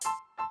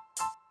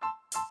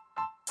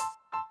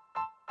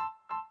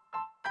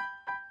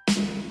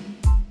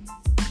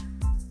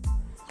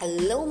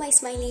Hello, my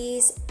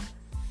smileys.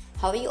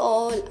 How are you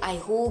all? I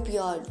hope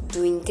you're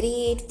doing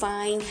great,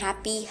 fine,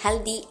 happy,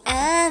 healthy,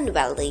 and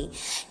wealthy.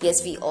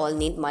 Yes, we all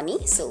need money,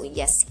 so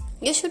yes,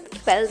 you should be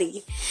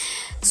wealthy.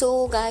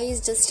 So,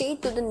 guys, just stay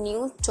to the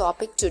new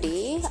topic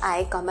today.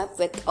 I come up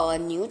with a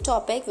new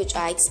topic which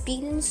I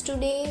experienced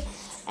today,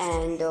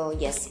 and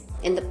yes,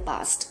 in the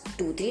past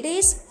 2-3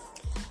 days.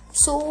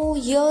 So,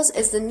 here's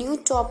is the new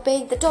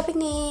topic. The topic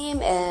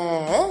name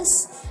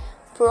is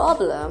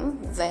problem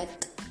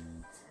with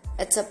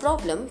it's a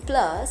problem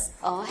plus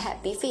a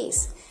happy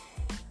face.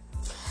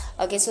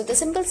 Okay, so the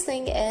simple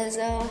thing is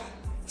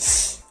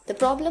the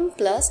problem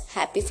plus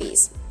happy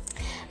face.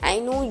 I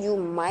know you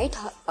might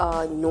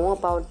know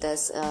about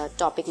this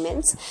topic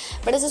means,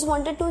 but I just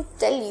wanted to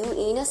tell you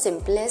in a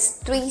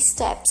simplest 3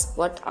 steps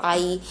what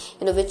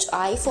which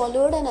I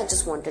followed, and I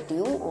just wanted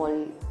you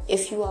all,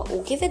 if you are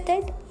okay with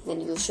it, then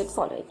you should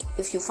follow it.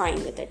 If you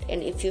fine with it,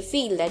 and if you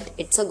feel that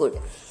it's a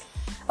good.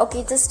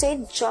 Okay, just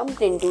straight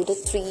jumped into the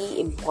 3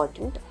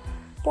 important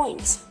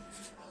points.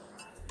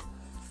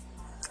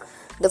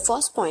 The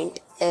first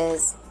point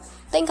is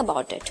think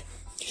about it.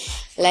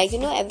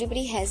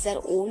 Everybody has their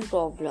own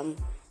problem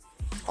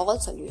or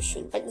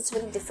solution, but it's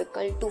very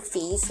difficult to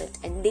face it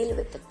and deal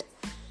with it.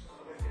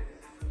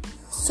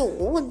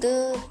 So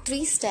the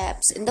 3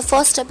 steps, in the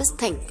first step is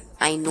think.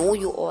 I know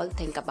you all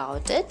think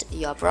about it,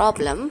 your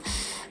problem,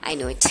 I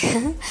know it.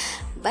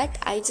 But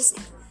I just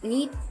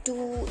need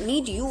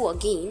you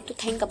again to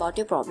think about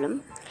your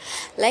problem.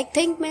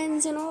 Think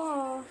means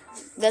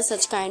there's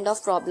such kind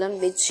of problem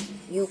which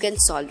you can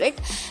solve it,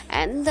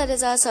 and there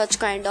is a such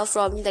kind of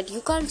problem that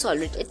you can't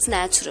solve it. It's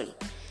natural.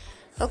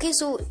 Okay,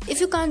 so if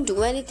you can't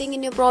do anything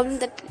in your problem,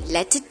 that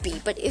let it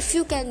be, but if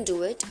you can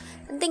do it,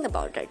 then think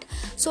about it.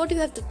 So what do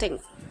you have to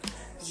think?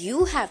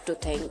 You have to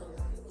think,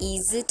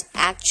 is it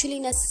actually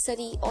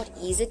necessary, or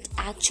is it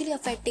actually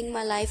affecting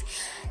my life?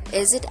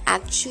 Is it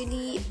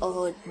actually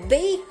a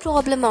big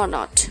problem or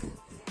not?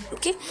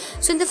 Okay,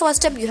 so in the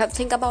first step you have to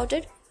think about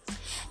it.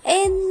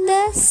 In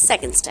the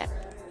second step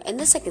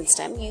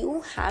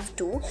you have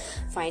to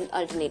find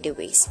alternative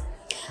ways.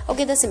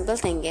 Okay, the simple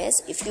thing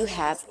is, if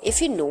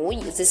you know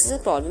this is a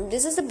problem,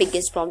 this is the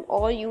biggest problem,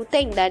 or you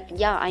think that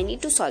I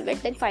need to solve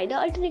it, then find the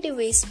alternative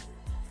ways.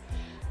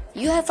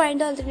 You have find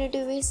the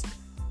alternative ways.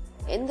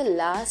 In the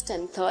last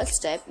and third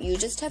step, you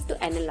just have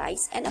to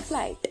analyze and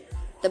apply it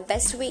the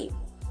best way.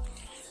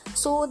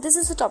 So this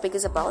is the topic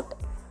is about.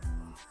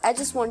 I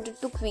just wanted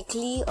to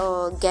quickly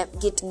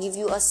give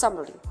you a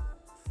summary.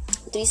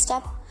 3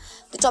 step.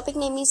 The topic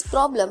name is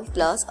problem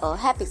plus a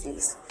happy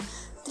face.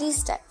 3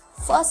 step.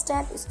 First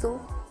step is to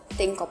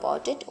think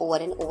about it over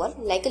and over,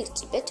 like a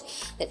little bit.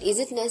 That is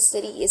it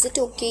necessary? Is it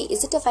okay?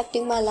 Is it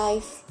affecting my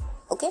life?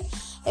 Okay,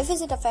 if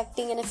is it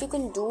affecting, and if you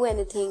can do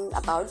anything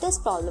about this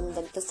problem,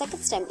 then the second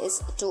step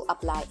is to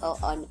apply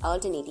an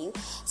alternative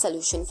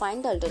solution,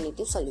 find the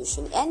alternative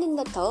solution. And in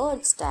the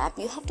third step,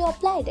 you have to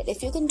apply it.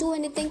 If you can do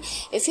anything,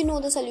 if you know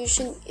the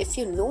solution, if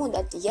you know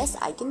that yes,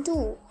 I can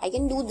do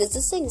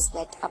these things,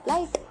 that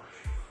apply it.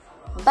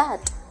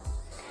 But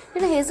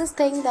here's this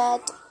thing,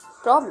 that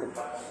problem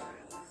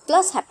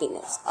plus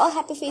happiness. A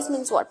happy face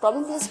means what?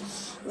 Problem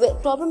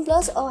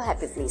plus a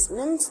happy face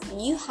means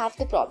you have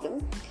the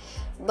problem,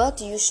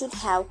 but you should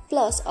have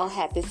plus a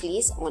happy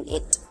face on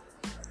it.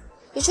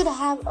 You should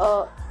have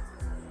a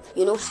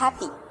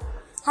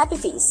happy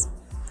face,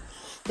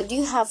 but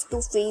you have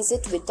to face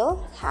it with a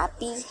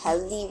happy,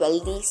 healthy,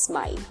 wealthy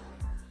smile.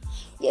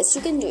 Yes,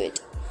 you can do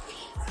it,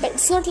 but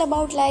it's not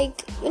about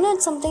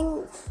it's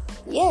something.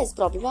 Yes,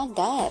 problem are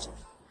there.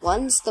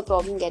 Once the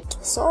problem gets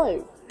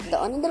solved, the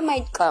another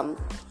might come.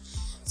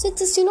 So it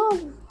just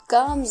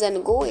comes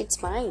and go. It's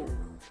fine.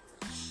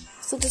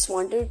 So just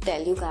wanted to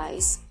tell you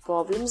guys,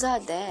 problems are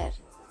there,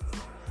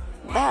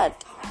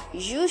 but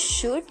you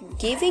should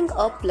giving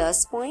a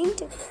plus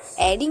point,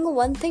 adding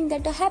one thing,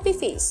 that a happy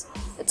face.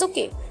 It's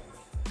okay.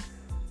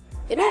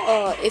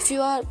 If you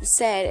are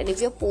sad and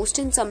if you're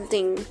posting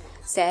something,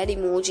 sad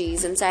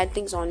emojis and sad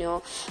things on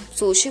your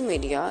social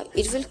media,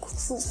 it will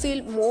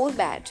feel more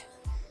bad.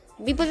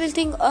 People will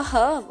think,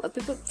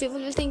 people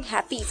will think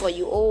happy for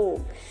you.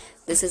 Oh,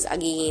 this is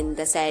again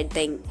the sad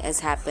thing has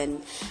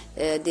happened.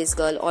 This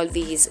girl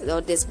always, or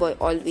this boy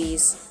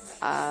always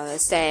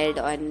sad,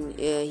 and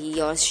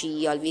he or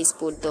she always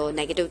put the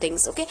negative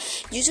things. Okay,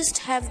 you just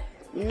have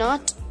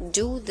not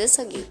do this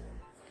again.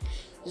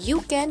 You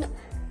can,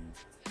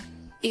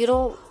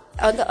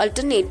 on the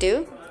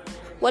alternative,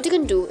 what you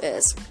can do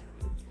is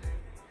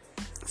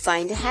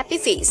find a happy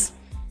face.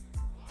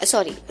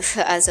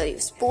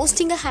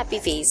 Posting a happy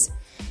face.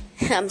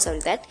 I'm sorry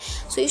that.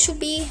 So you should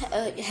be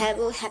have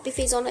a happy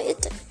face on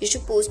it. You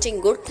should posting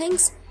good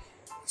things,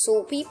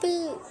 so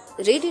people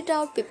read it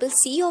out, people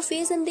see your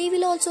face, and they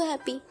will also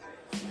happy.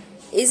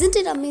 Isn't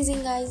it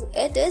amazing, guys?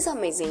 It is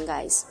amazing,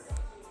 guys.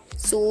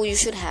 So you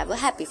should have a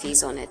happy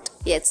face on it.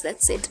 Yes,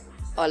 that's it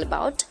all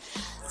about.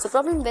 So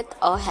problem with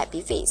a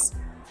happy face.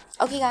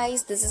 Okay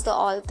guys, this is the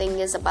all thing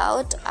is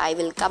about. I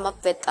will come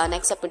up with a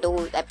next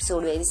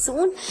episode very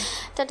soon.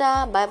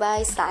 Tata, bye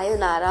bye,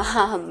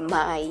 sayonara,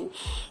 my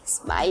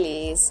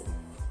smileys.